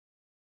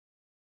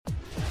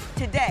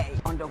today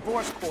on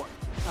Divorce Court.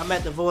 I'm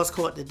at divorce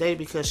court today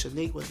because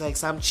Shaniqua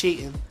thinks I'm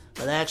cheating,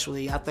 but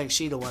actually I think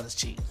she the one that's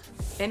cheating.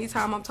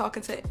 Anytime I'm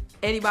talking to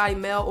anybody,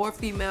 male or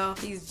female,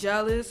 he's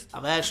jealous.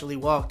 I've actually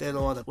walked in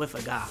on it with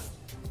a guy.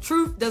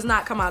 Truth does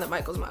not come out of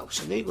Michael's mouth.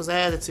 Shaniqua's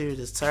attitude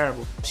is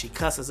terrible. She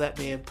cusses at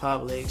me in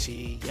public.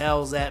 She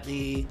yells at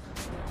me.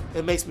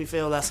 It makes me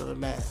feel less of a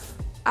man.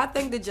 I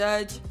think the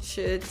judge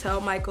should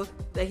tell Michael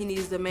that he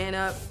needs to man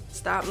up,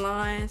 stop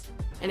lying,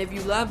 and if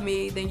you love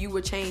me, then you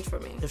would change for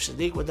me. If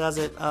Shaniqua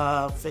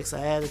doesn't fix her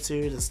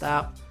attitude and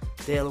stop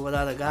dealing with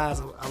other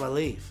guys, I'm going to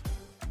leave.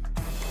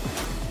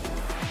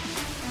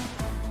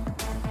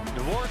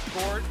 Divorce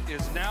Court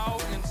is now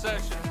in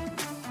session.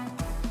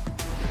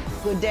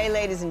 Good day,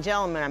 ladies and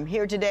gentlemen. I'm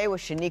here today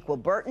with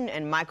Shaniqua Burton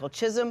and Michael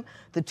Chisholm.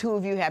 The two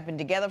of you have been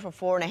together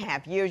for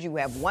 4.5 years. You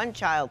have one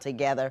child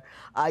together.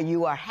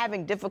 You are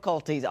having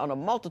difficulties on a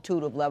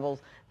multitude of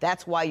levels.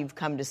 That's why you've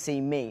come to see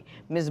me.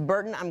 Ms.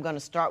 Burton, I'm going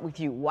to start with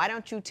you. Why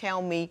don't you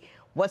tell me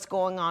what's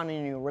going on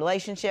in your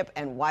relationship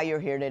and why you're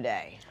here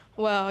today?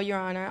 Well, Your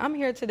Honor, I'm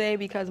here today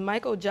because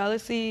Michael's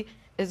jealousy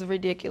is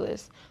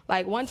ridiculous.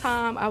 Like, one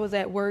time I was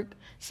at work,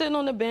 sitting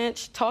on the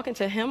bench, talking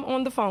to him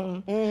on the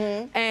phone,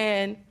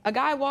 and a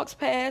guy walks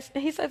past,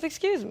 and he says,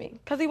 "Excuse me,"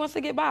 because he wants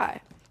to get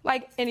by,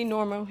 like any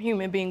normal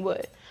human being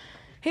would.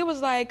 He was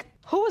like,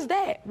 "Who is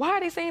that? Why are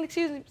they saying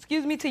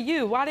excuse me to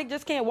you? Why they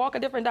just can't walk a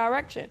different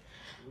direction?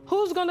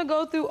 Who's gonna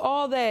go through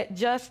all that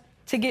just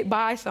to get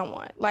by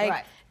someone?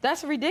 Like,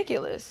 That's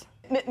ridiculous."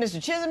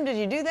 Mr. Chisholm, did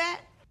you do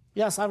that?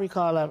 Yes, I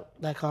recall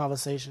that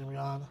conversation,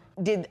 Your Honor.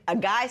 Did a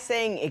guy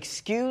saying,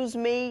 "Excuse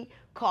me,"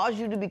 cause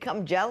you to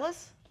become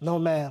jealous? No,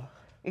 ma'am.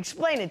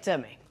 Explain it to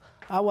me.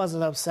 I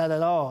wasn't upset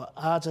at all.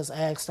 I just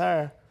asked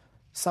her.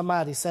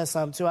 Somebody said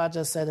something too. I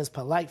just said it's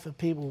polite for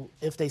people,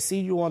 if they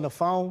see you on the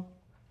phone,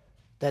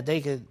 that they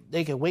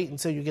could wait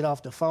until you get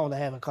off the phone to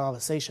have a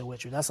conversation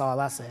with you. That's all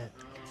I said.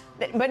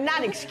 But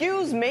not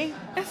excuse me.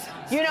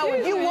 You know,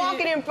 if you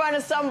walking in front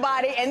of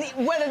somebody, and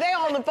whether they're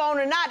on the phone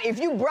or not, if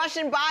you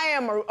brushing by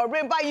them or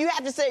riding by, you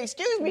have to say,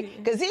 "Excuse me,"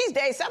 because these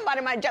days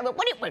somebody might jump,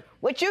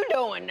 what you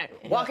doing?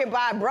 Walking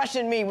by,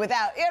 brushing me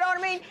without, you know what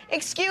I mean?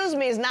 Excuse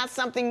me is not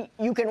something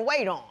you can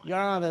wait on. Your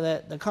Honor,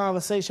 that the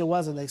conversation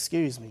wasn't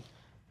excuse me.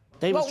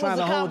 What was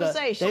the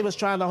conversation? They was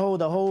trying to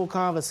hold the whole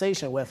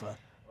conversation with her.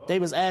 They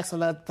was asking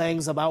her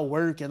things about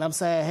work, and I'm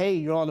saying, "Hey,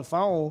 you're on the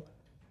phone.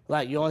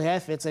 Like, you only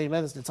have 15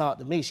 minutes to talk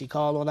to me." She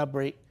called on her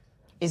break.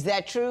 Is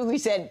that true? He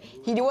said,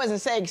 he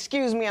wasn't saying,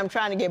 "Excuse me, I'm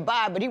trying to get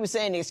by," but he was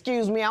saying,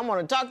 "Excuse me, I want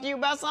to talk to you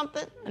about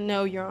something"?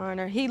 No, Your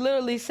Honor. He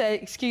literally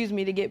said, "Excuse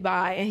me," to get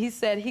by, and he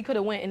said he could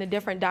have went in a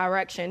different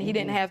direction. He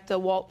didn't have to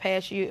walk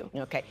past you.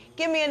 Okay.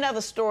 Give me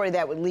another story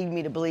that would lead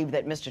me to believe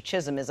that Mr.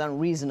 Chisholm is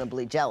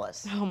unreasonably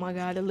jealous. Oh, my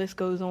God, the list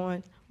goes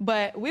on.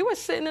 But we were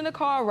sitting in the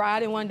car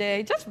riding one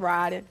day, just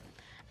riding.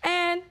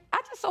 And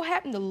I just so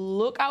happened to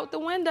look out the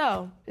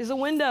window. There's a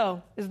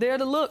window. It's there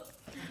to look.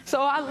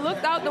 So I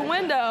looked out the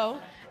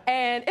window,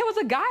 and it was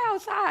a guy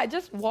outside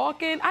just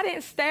walking. I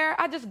didn't stare.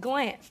 I just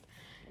glanced.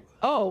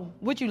 "Oh,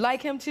 would you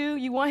like him to?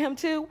 You want him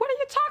to?" What are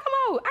you talking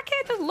about? I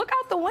can't just look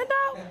out the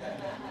window.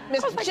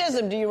 Mr.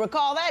 Chisholm, do you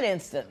recall that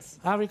instance?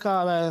 I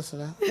recall that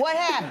incident. What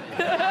happened?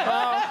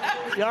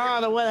 Well, Your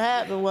Honor, what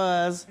happened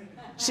was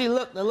she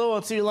looked a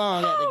little too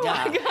long at the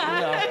guy. My God.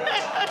 You know?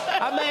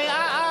 I mean,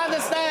 I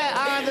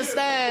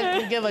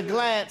understand. You give a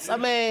glance. I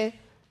mean,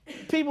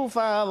 people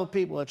find other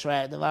people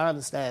attractive. I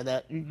understand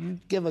that. You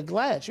give a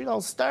glance. You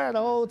don't stare the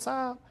whole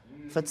time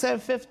for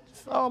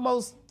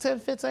almost 10,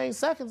 15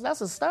 seconds.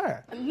 That's a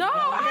stare. No,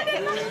 I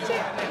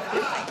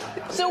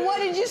didn't. So what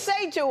did you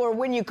say to her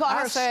when you caught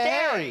her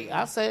staring? Hey,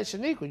 I said,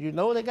 "Shaniqua, you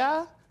know the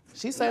guy?"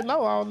 She said,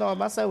 "No, I don't know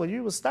him." I said, "Well,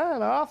 you was staring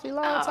an awfully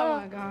long time." Oh,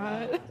 my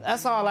God.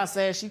 That's all I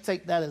said. She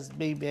take that as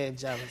me being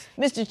jealous.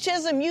 Mr.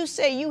 Chisholm, you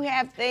say you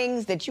have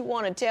things that you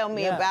want to tell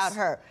me about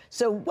her.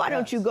 So why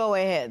don't you go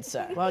ahead,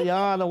 sir? Well, Your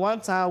Honor,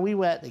 one time we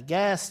were at the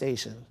gas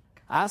station.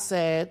 I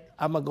said,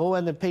 "I'm going to go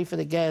in and pay for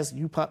the gas.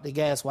 You pump the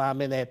gas while I'm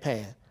in there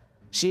paying."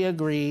 She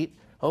agreed.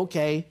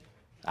 Okay.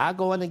 I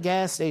go in the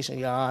gas station,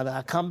 Your Honor.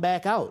 I come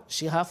back out.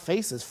 Her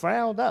face is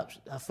frowned up.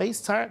 Her face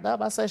turned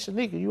up. I said,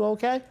 "Shaniqua, you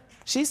okay?"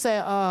 She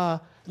said,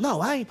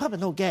 "No, I ain't pumping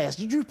no gas.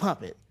 You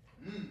pump it."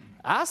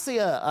 I see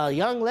a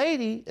young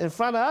lady in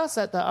front of us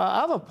at the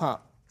other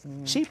pump.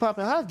 She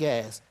pumping her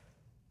gas.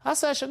 I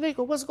said,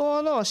 "Shaniqua, what's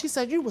going on?" She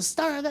said, "You was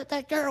staring at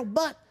that girl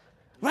butt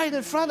right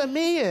in front of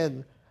me,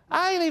 and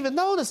I ain't even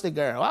noticed the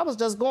girl. I was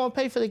just going to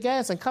pay for the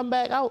gas and come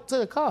back out to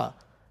the car."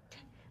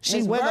 She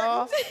Ms. went Burton,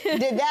 off.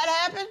 Did that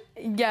happen?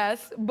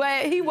 Yes,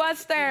 but he was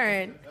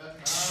staring.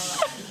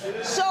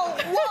 So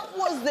what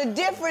was the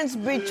difference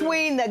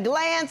between the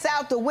glance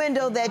out the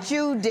window that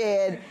you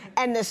did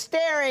and the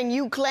staring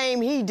you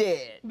claim he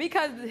did?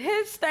 Because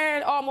his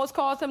staring almost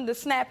caused him to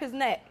snap his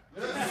neck.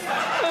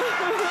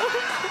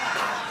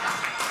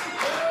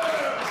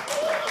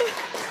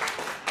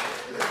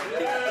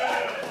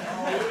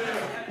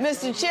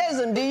 Mr.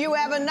 Chisholm, do you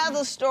have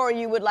another story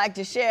you would like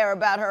to share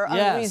about her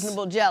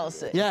unreasonable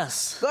jealousy?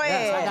 Yes. Go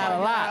ahead. Yes, I got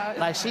a lot.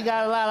 Like, she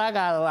got a lot, I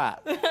got a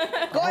lot.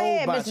 Go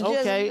ahead, Mr.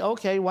 Chisholm.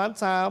 Okay. One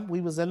time,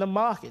 we was in the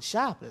market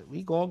shopping.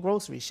 We going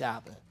grocery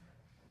shopping.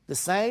 The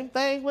same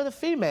thing with a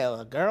female.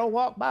 A girl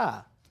walked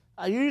by.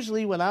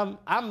 Usually when I'm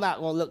not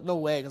going to look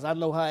nowhere because I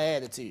know her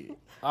attitude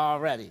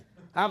already.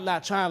 I'm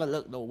not trying to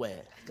look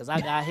nowhere because I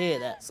got to hear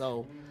that.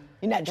 So,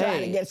 you're not trying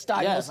to get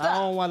started. Yes, I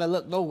don't want to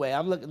look nowhere.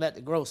 I'm looking at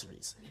the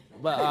groceries.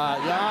 But,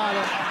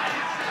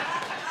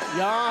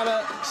 Your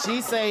Honor,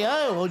 she say,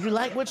 oh, you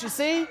like what you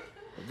see?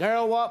 The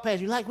girl walked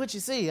past, you like what you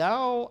see?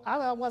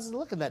 I wasn't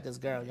looking at this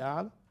girl, Your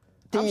Honor.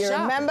 Do you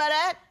remember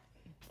that?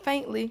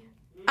 Faintly.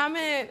 I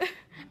mean,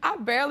 I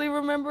barely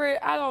remember it.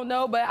 I don't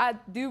know, but I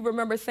do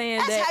remember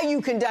saying that. That's how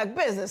you conduct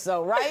business,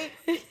 though, right?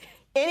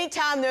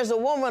 Anytime there's a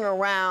woman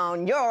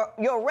around, your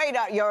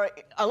radar, your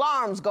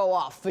alarms go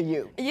off for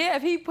you. Yeah,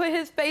 if he put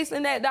his face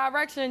in that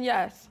direction,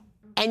 yes.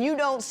 And you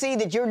don't see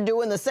that you're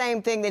doing the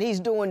same thing that he's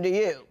doing to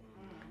you.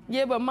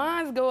 Yeah, but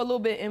mine go a little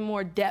bit in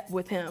more depth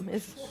with him.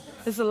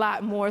 It's a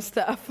lot more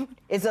stuff.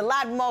 It's a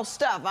lot more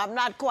stuff. I'm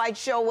not quite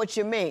sure what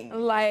you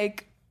mean.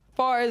 Like,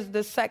 far as the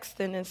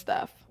sexting and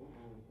stuff.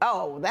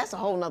 Oh, that's a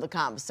whole nother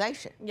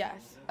conversation.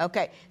 Yes.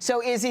 Okay,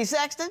 so is he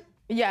sexting?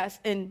 Yes,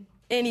 in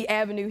any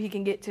avenue he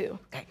can get to.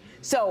 Okay,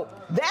 so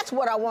that's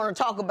what I want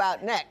to talk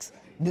about next,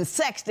 the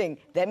sexting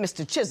that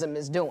Mr. Chisholm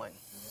is doing.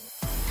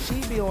 She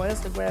be on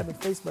Instagram and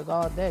Facebook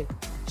all day.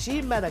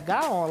 She met a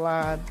guy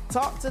online,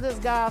 talked to this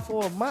guy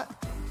for a month,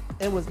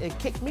 and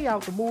kicked me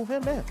out to move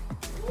him in.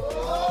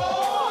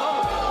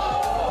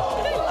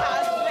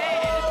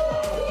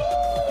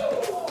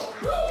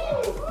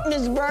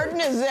 Ms.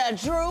 Burton, is that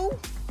true?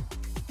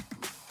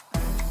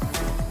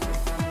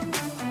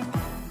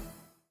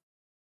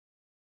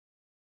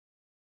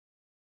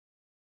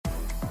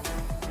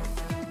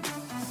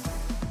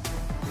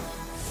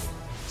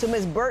 So,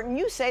 Ms. Burton,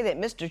 you say that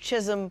Mr.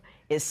 Chisholm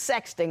is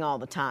sexting all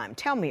the time.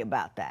 Tell me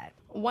about that.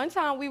 One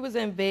time we was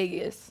in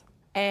Vegas,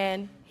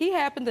 and he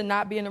happened to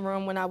not be in the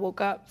room when I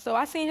woke up. So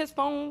I seen his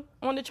phone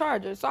on the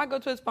charger. So I go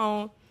to his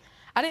phone.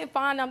 I didn't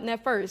find nothing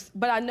at first,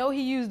 but I know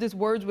he used this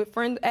Words with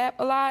Friends app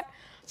a lot.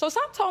 So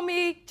something told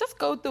me, just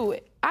go through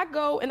it. I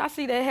go, and I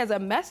see that it has a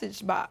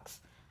message box.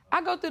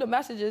 I go through the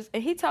messages,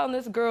 and he telling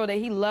this girl that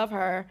he love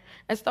her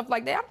and stuff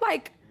like that. I'm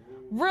like,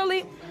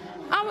 really?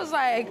 I was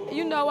like,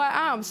 you know what?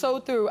 I'm so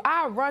through.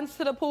 I run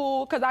to the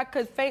pool because I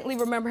could faintly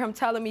remember him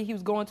telling me he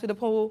was going to the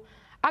pool.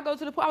 I go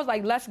to the pool. I was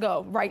like, let's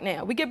go right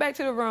now. We get back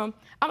to the room.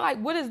 I'm like,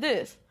 what is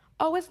this?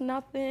 Oh, it's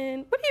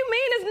nothing. What do you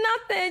mean it's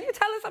nothing? You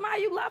telling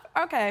somebody you love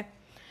her? Okay.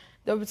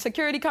 The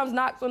security comes,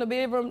 knocks on the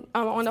bedroom,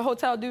 on the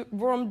hotel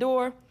room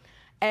door.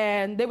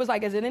 And they was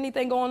like, is there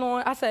anything going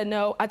on? I said,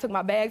 no. I took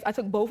my bags. I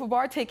took both of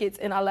our tickets,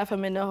 and I left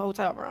him in the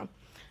hotel room.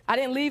 I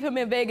didn't leave him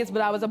in Vegas,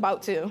 but I was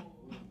about to.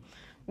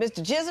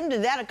 Mr. Chisholm,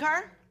 did that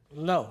occur?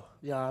 No,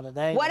 Your Honor.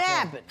 That ain't What occurred.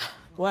 happened?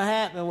 What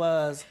happened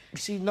was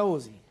she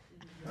nosy.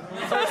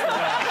 First of all.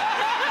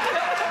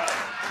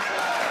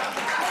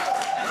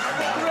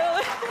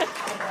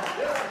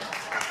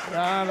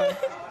 Really?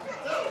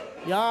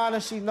 Your Honor,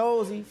 she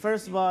nosy.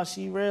 First of all,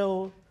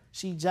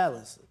 she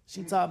jealous.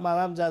 She talking about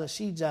I'm jealous,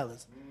 she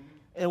jealous.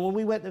 And when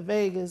we went to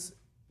Vegas,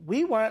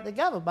 we weren't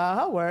together by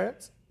her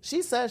words.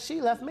 She said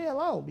she left me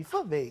alone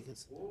before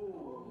Vegas.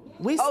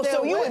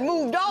 So you had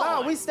moved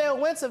on? No, we still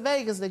went to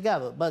Vegas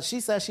together, but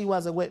she said she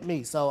wasn't with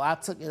me, so I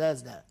took it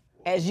as that.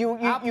 As you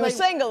were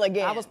single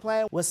again? I was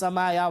playing with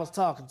somebody I was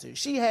talking to.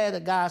 She had a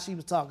guy she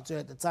was talking to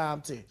at the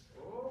time, too.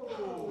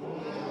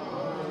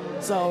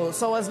 So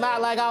it's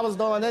not like I was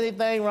doing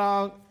anything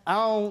wrong. I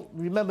don't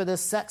remember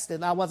this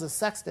sexting. I wasn't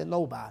sexting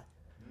nobody.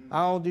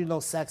 I don't do no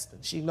sexting.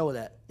 She know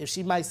that. If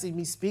she might see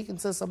me speaking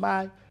to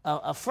somebody,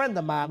 a friend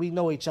of mine, we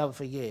know each other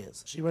for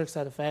years. She works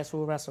at a fast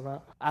food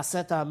restaurant. I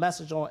sent her a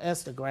message on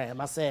Instagram.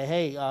 I said,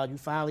 hey, you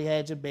finally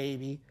had your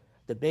baby.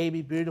 The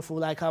baby beautiful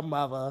like her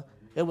mother.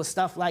 It was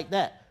stuff like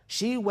that.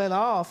 She went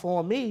off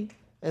on me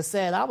and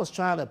said I was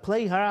trying to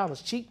play her. I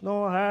was cheating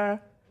on her.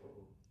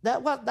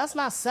 That's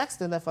not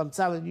sexting if I'm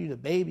telling you the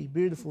baby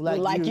beautiful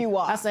like you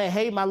are. I said,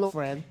 hey, my little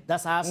friend.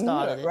 That's how I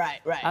started it.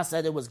 Right. I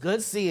said it was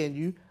good seeing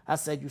you. I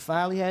said you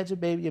finally had your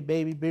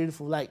baby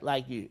beautiful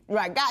like you.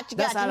 Right, got you.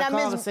 That's how now, the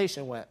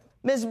conversation went.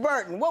 Ms.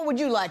 Burton, what would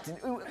you like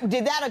to,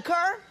 did that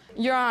occur?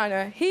 Your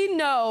Honor, he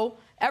know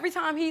every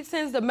time he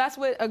sends to mess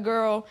with a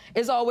girl,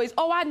 it's always,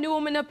 oh, I knew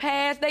him in the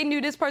past. They knew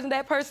this person,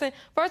 that person.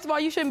 First of all,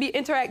 you shouldn't be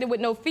interacting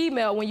with no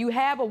female when you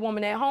have a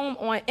woman at home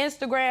on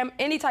Instagram,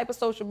 any type of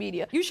social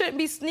media. You shouldn't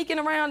be sneaking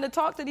around to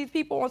talk to these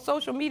people on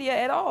social media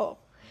at all.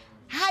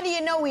 How do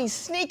you know he's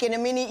sneaking? I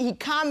mean, he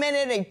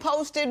commented, he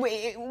posted.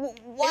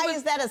 Why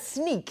is that a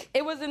sneak?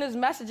 It was in his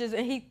messages,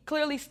 and he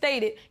clearly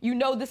stated, you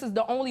know this is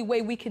the only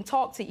way we can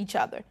talk to each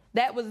other.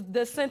 That was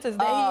the sentence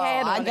that he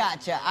had on I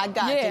got you.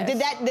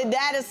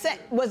 Yes.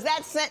 Was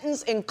that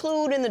sentence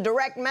include in the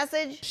direct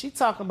message? She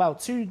talking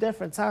about 2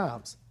 different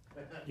times.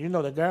 You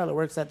know the girl that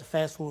works at the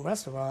fast food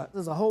restaurant.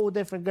 There's a whole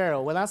different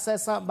girl. When I said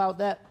something about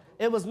that,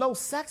 it was no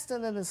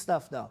sexting and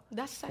stuff, though.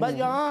 That's sexting. But,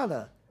 Your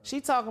Honor, She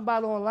talking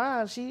about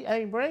online. She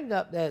ain't bring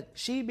up that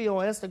she be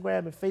on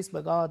Instagram and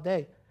Facebook all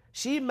day.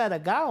 She met a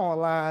guy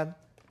online,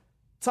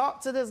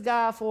 talked to this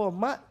guy for a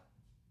month,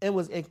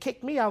 and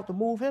kicked me out to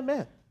move him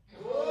in.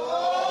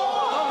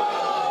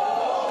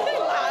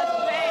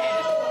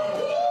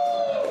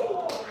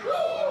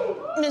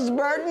 Ms.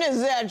 Burton,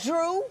 is that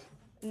true?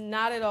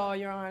 Not at all,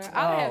 Your Honor.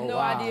 I have no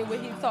idea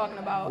what he's talking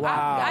about.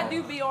 Wow. I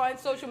do be on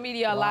social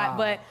media a lot,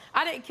 but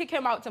I didn't kick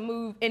him out to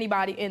move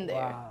anybody in there.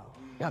 Wow.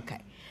 Okay.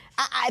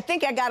 I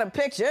think I got a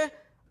picture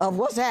of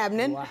what's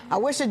happening. Wow. I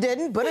wish I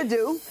didn't, but I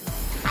do.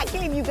 I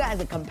gave you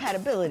guys a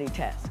compatibility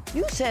test.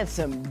 You said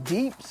some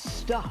deep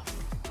stuff.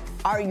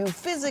 Are you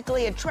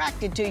physically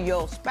attracted to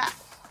your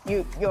spouse,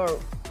 your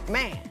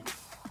man?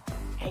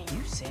 Hey,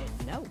 you said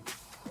no.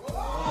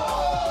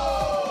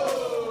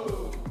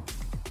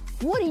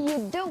 What are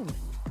you doing?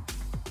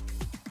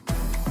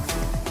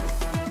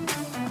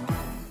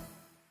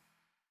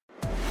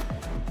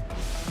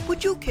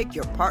 Would you kick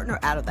your partner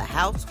out of the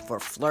house for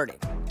flirting?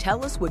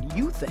 Tell us what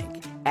you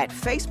think at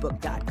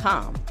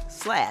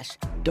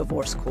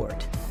facebook.com/divorce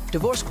court.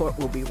 Divorce Court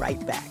will be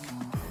right back.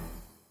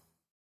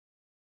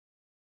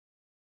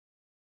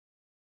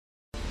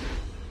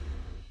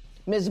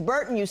 Ms.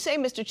 Burton, you say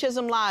Mr.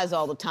 Chisholm lies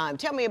all the time.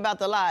 Tell me about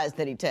the lies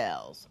that he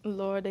tells.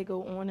 Lord, they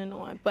go on and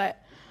on.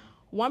 But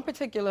one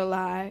particular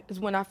lie is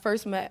when I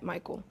first met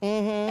Michael.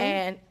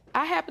 And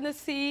I happened to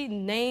see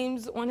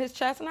names on his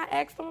chest, and I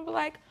asked him,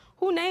 like,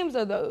 who names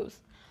are those?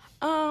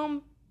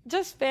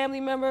 Just family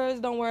members,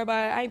 don't worry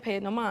about it, I ain't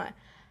paying no mind.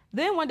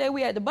 Then one day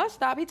we at the bus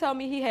stop, he told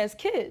me he has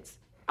kids.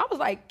 I was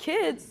like,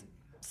 kids?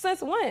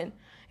 Since when?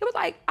 He was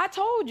like, I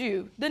told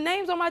you, the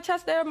names on my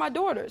chest, they're my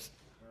daughters.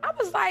 I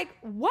was like,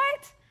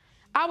 what?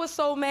 I was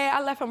so mad,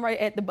 I left him right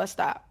at the bus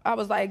stop. I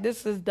was like,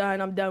 this is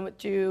done, I'm done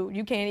with you.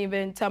 You can't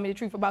even tell me the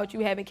truth about you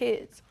having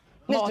kids.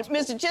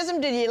 Mr. Chisholm,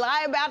 did you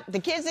lie about the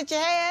kids that you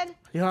had?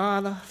 Your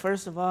Honor,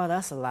 first of all,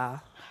 that's a lie.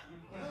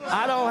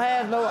 I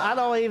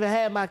don't even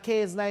have my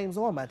kids' names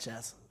on my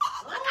chest.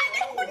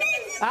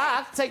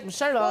 I can take my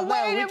shirt off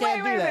now. We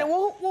can't do that.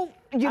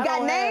 You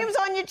got names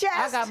on your chest?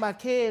 I got my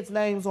kids'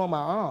 names on my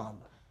arm.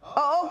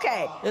 Oh,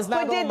 okay. It's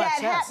not but on did my that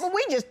chest. happen?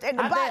 We just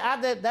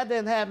That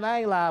didn't happen. I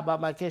ain't lie about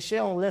my kids. She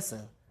don't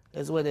listen.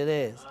 Is what it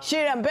is. She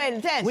done paid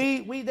attention.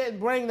 We didn't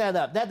bring that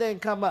up. That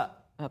didn't come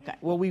up. Okay.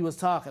 When we was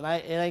talking,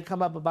 it ain't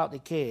come up about the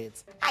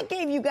kids. I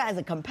gave you guys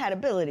a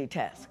compatibility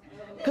test.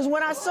 Because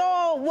when I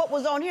saw what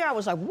was on here, I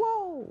was like,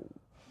 whoa,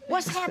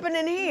 what's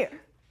happening here?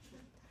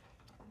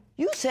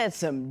 You said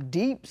some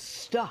deep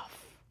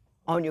stuff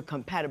on your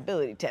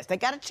compatibility test. They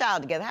got a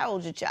child together. How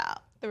old's your child?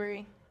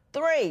 3.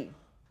 3.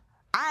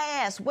 I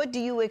asked, what do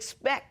you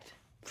expect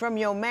from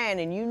your man?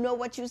 And you know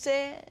what you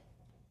said?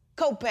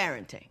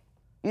 Co-parenting.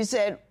 You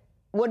said,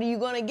 what are you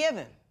going to give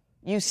him?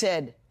 You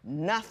said,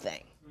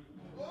 nothing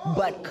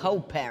but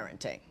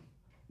co-parenting.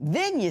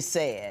 Then you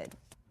said,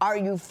 are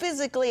you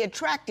physically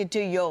attracted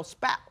to your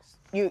spouse,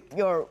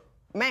 your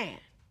man?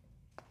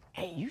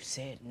 Hey, you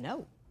said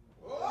no.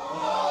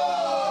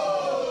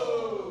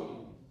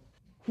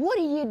 What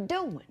are you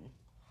doing?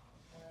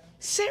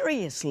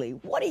 Seriously,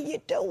 what are you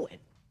doing?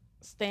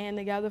 Staying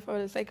together for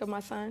the sake of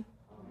my son.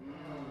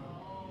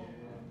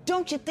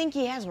 Don't you think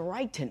he has a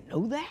right to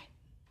know that?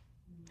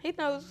 He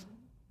knows.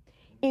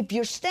 If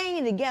you're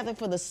staying together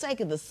for the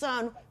sake of the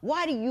son,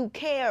 why do you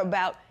care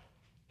about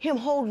him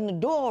holding the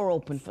door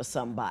open for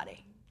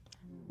somebody?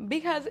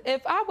 Because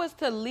if I was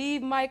to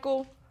leave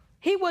Michael,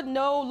 he would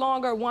no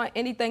longer want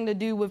anything to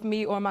do with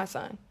me or my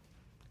son.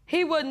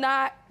 He would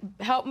not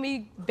help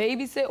me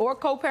babysit or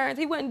co-parent.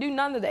 He wouldn't do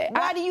none of that.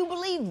 Why do you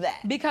believe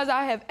that? Because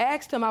I have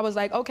asked him, I was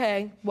like,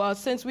 okay, well,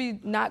 since we're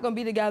not going to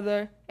be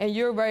together and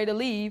you're ready to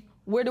leave,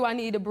 where do I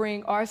need to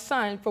bring our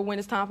son for when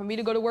it's time for me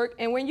to go to work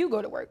and when you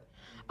go to work?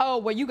 Oh,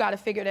 well, you got to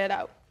figure that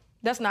out.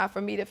 That's not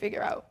for me to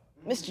figure out.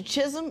 Mr.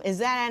 Chisholm, is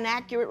that an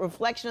accurate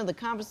reflection of the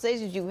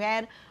conversations you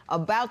had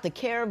about the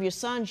care of your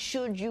son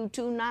should you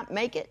two not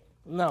make it?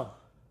 No.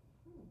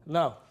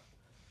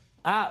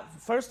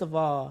 First of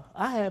all,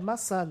 I had my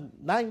son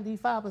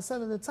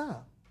 95% of the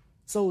time.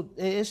 So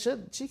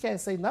she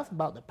can't say nothing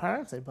about the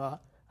parenting part.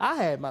 I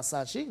had my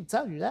son, she can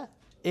tell you that.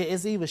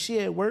 It's either she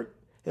at work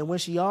and when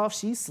she off,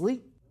 she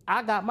sleep.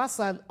 I got my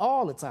son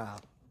all the time.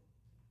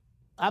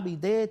 I be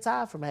dead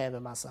tired from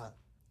having my son.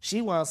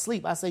 She want to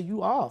sleep. I say,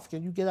 you off.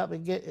 Can you get up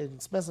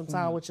and spend some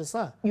time with your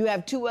son? You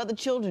have 2 other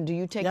children. Do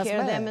you take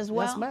care of them as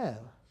well? Yes, ma'am.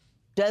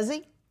 Does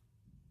he?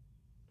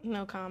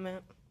 No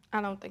comment.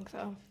 I don't think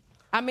so.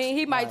 I mean,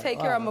 he might take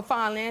care of them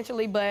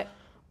financially, but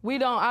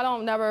I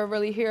don't never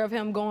really hear of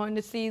him going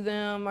to see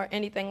them or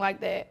anything like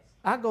that.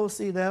 I go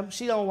see them.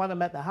 She don't want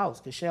them at the house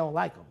because she don't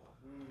like them.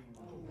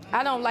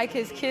 I don't like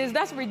his kids.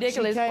 That's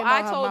ridiculous.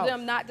 I told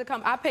them not to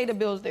come. I pay the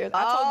bills there.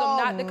 I told them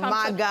not to come.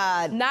 Oh, my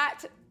God.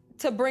 Not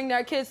to bring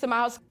their kids to my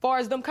house. As far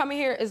as them coming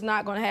here, it's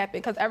not going to happen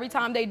because every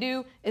time they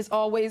do, it's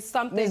always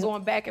something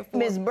going back and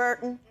forth. Ms.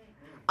 Burton,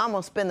 I'm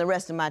going to spend the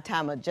rest of my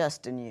time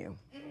adjusting you.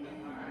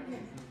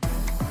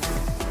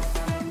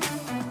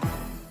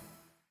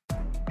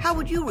 How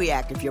would you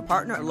react if your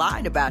partner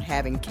lied about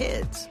having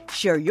kids?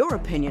 Share your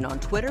opinion on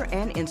Twitter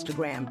and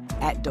Instagram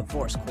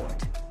 @Divorce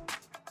Court.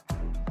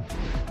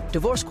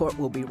 Divorce Court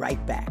will be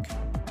right back.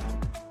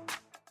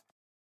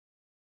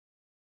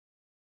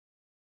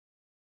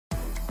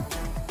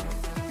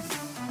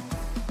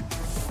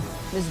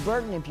 Ms.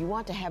 Burton, if you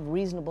want to have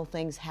reasonable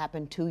things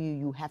happen to you,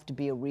 you have to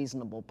be a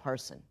reasonable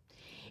person.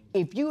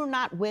 If you're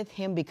not with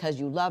him because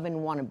you love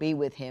and want to be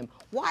with him,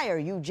 why are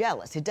you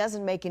jealous? It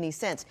doesn't make any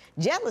sense.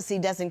 Jealousy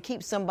doesn't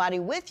keep somebody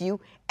with you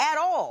at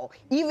all,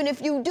 even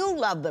if you do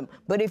love them.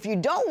 But if you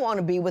don't want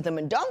to be with them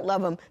and don't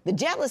love them, the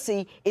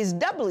jealousy is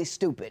doubly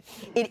stupid.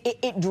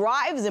 It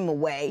drives him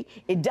away.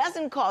 It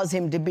doesn't cause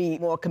him to be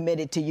more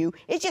committed to you.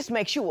 It just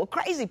makes you a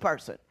crazy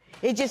person.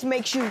 It just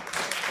makes you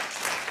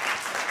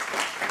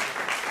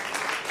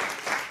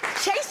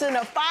chasing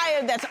a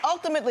fire that's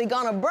ultimately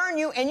gonna burn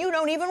you and you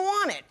don't even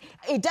want it.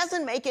 It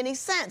doesn't make any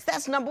sense.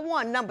 That's number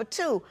one. Number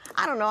two,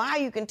 I don't know how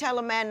you can tell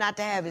a man not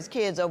to have his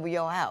kids over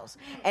your house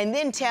and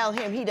then tell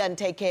him he doesn't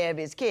take care of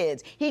his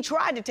kids. He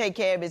tried to take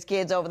care of his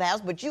kids over the house,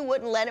 but you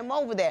wouldn't let him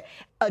over there.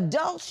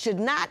 Adults should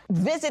not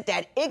visit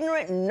that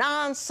ignorant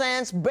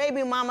nonsense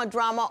baby mama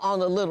drama on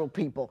the little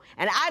people.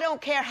 And I don't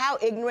care how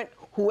ignorant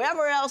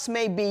whoever else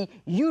may be,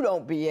 you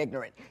don't be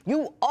ignorant.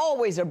 You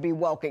always are be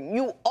welcoming.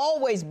 You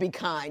always be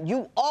kind.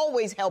 You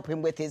always help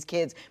him with his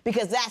kids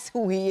because that's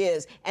who he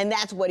is and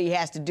that's what he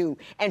has to do.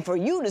 And for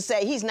you to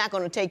say he's not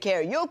going to take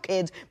care of your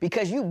kids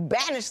because you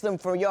banished them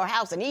from your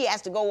house and he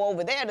has to go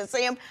over there to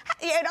see them,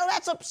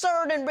 that's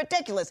absurd and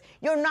ridiculous.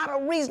 You're not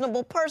a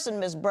reasonable person,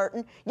 Ms.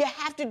 Burton. You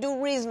have to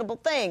do reasonable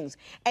things.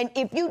 And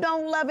if you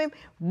don't love him,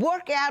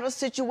 work out a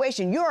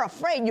situation. You're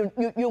afraid.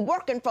 You're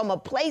working from a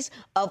place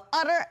of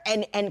utter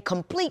and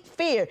complete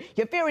fear.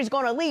 Your fear he's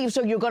going to leave,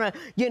 so you're going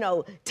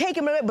to, take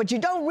him, but you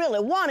don't really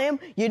want him.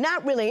 You're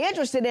not really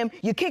interested in him.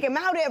 You kick him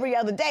out every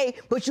other day,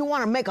 but you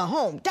want to make a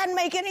home. Doesn't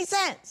make any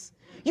sense.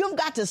 You've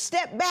got to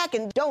step back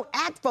and don't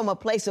act from a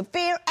place of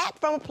fear, act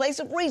from a place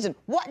of reason.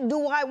 What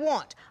do I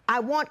want? I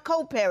want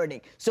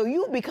co-parenting. So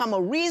you become a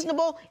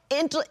reasonable,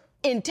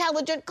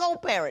 intelligent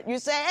co-parent. You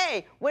say,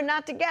 hey, we're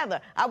not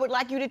together. I would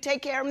like you to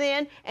take care of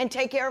then and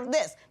take care of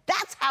this.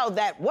 That's how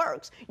that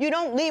works. You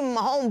don't leave him at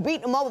home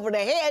beating him over the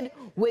head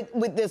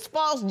with this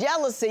false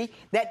jealousy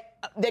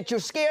that you're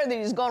scared that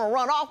he's going to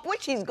run off,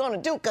 which he's going to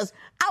do, because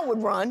I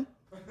would run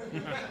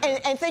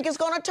and think it's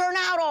going to turn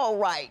out all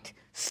right.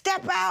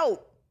 Step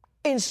out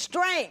in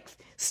strength.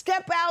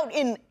 Step out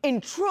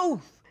in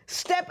truth.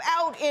 Step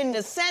out in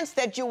the sense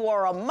that you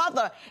are a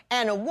mother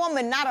and a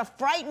woman, not a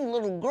frightened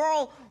little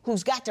girl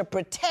who's got to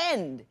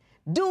pretend.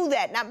 Do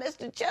that. Now,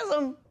 Mr.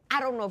 Chisholm, I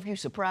don't know if you're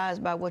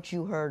surprised by what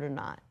you heard or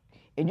not.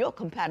 In your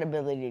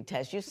compatibility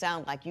test, you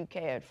sound like you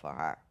cared for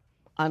her,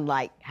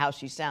 unlike how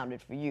she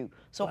sounded for you.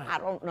 So right. I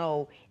don't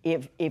know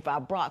if I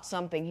brought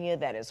something here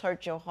that has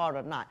hurt your heart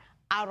or not.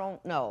 I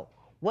don't know.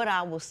 What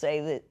I will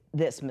say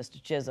this,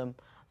 Mr. Chisholm,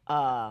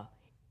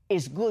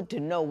 it's good to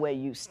know where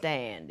you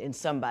stand in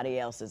somebody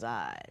else's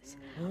eyes.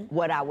 Mm-hmm.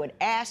 What I would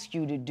ask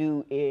you to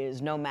do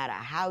is, no matter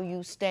how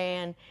you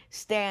stand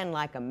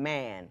like a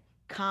man,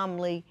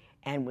 calmly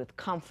and with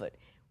comfort.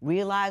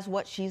 Realize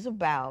what she's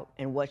about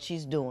and what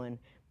she's doing.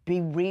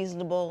 Be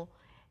reasonable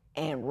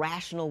and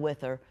rational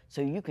with her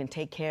so you can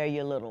take care of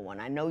your little one.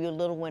 I know your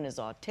little one is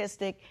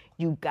autistic.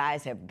 You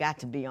guys have got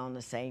to be on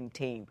the same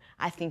team.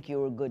 I think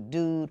you're a good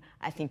dude.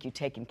 I think you're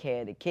taking care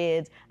of the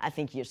kids. I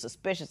think you're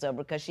suspicious of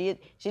her because she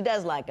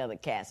does like other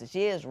cats and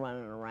she is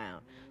running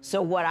around.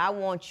 So what I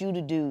want you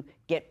to do,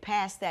 get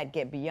past that,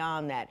 get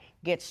beyond that,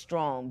 get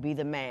strong, be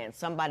the man.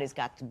 Somebody's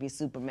got to be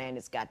Superman.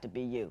 It's got to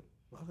be you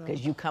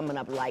because you coming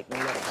up light and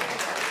little.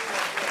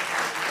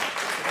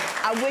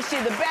 I wish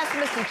you the best,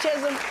 Mr.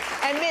 Chisholm.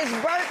 And Ms.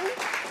 Burton,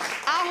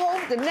 I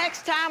hope the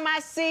next time I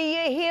see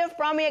you, hear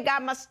from you,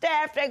 got my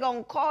staff, they're going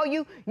to call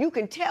you. You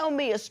can tell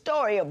me a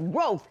story of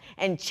growth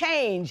and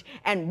change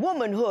and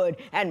womanhood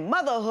and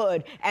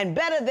motherhood and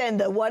better than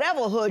the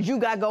whatever hood you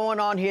got going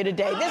on here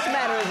today. This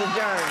matter is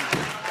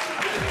adjourned.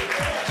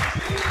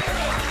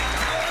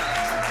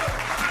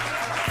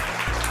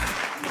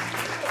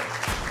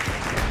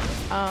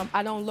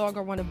 I no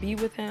longer want to be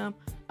with him.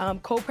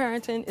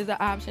 Co-parenting is an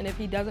option. If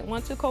he doesn't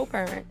want to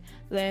co-parent,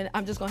 then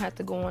I'm just gonna have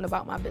to go on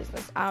about my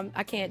business.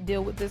 I can't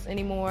deal with this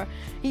anymore.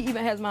 He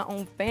even has my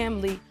own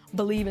family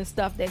believing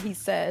stuff that he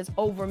says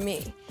over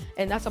me,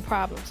 and that's a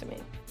problem to me.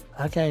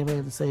 I can't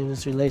even save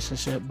this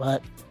relationship,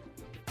 but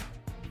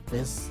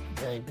it's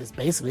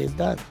basically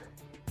done.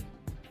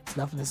 There's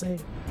nothing to say.